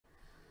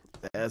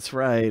That's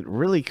right.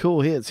 Really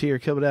cool hits here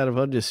coming out of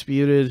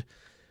Undisputed.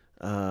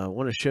 I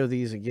want to show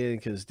these again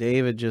because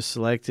David just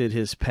selected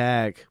his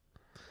pack,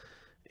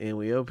 and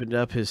we opened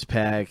up his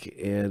pack,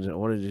 and I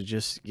wanted to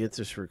just get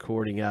this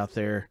recording out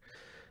there.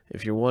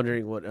 If you're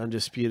wondering what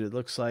Undisputed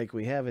looks like,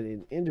 we have it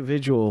in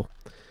individual.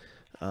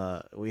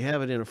 We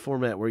have it in a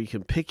format where you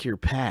can pick your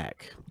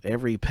pack.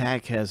 Every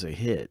pack has a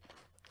hit.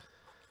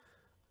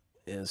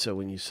 And so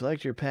when you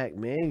select your pack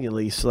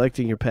manually,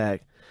 selecting your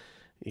pack,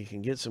 you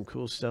can get some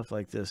cool stuff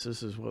like this.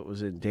 This is what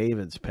was in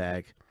David's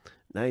pack.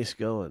 Nice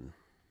going.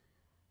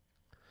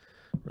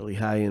 Really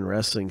high-end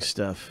wrestling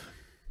stuff.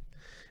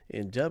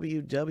 In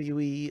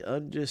WWE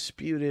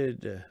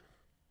Undisputed.